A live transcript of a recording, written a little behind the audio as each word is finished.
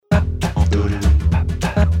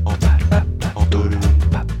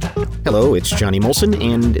Hello, it's Johnny Molson,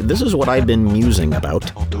 and this is what I've been musing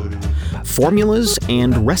about. Formulas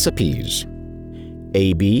and recipes.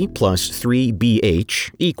 AB plus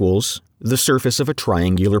 3BH equals the surface of a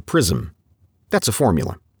triangular prism. That's a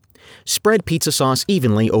formula. Spread pizza sauce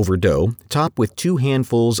evenly over dough, top with 2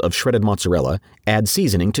 handfuls of shredded mozzarella, add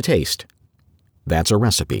seasoning to taste. That's a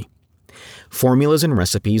recipe. Formulas and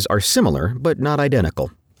recipes are similar, but not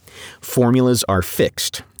identical. Formulas are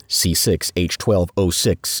fixed.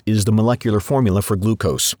 C6H12O6 is the molecular formula for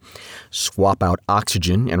glucose. Swap out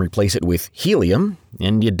oxygen and replace it with helium,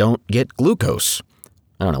 and you don't get glucose.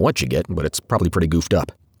 I don't know what you get, but it's probably pretty goofed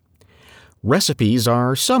up. Recipes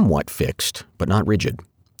are somewhat fixed, but not rigid.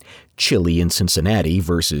 Chili in Cincinnati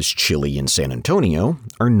versus chili in San Antonio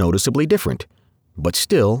are noticeably different, but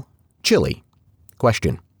still chili.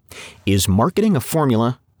 Question: is marketing a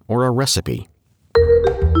formula or a recipe?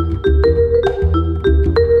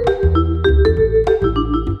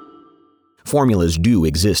 Formulas do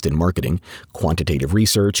exist in marketing: quantitative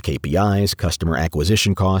research, KPIs, customer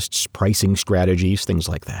acquisition costs, pricing strategies, things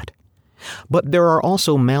like that. But there are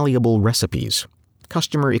also malleable recipes: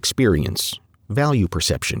 customer experience, value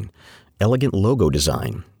perception, elegant logo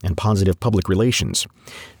design, and positive public relations.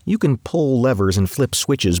 You can pull levers and flip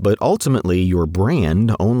switches, but ultimately your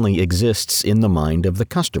brand only exists in the mind of the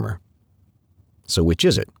customer. So which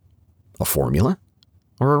is it? A formula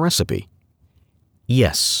or a recipe?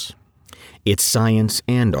 Yes. It's science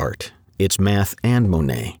and art. It's math and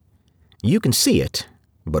Monet. You can see it,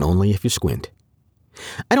 but only if you squint.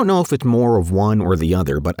 I don't know if it's more of one or the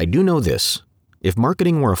other, but I do know this. If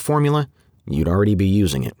marketing were a formula, you'd already be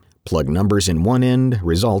using it. Plug numbers in one end,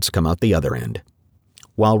 results come out the other end.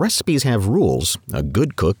 While recipes have rules, a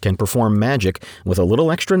good cook can perform magic with a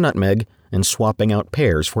little extra nutmeg and swapping out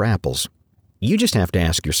pears for apples. You just have to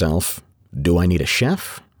ask yourself, do I need a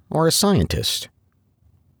chef or a scientist?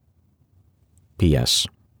 P.S.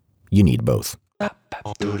 You need both.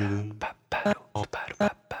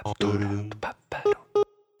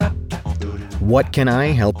 What can I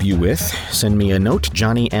help you with? Send me a note,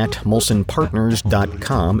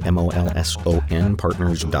 johnny@molsonpartners.com, MOLSON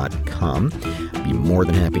partners.com. Be more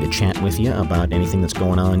than happy to chat with you about anything that's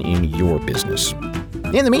going on in your business.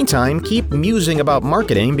 In the meantime, keep musing about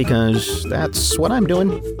marketing because that's what I'm doing.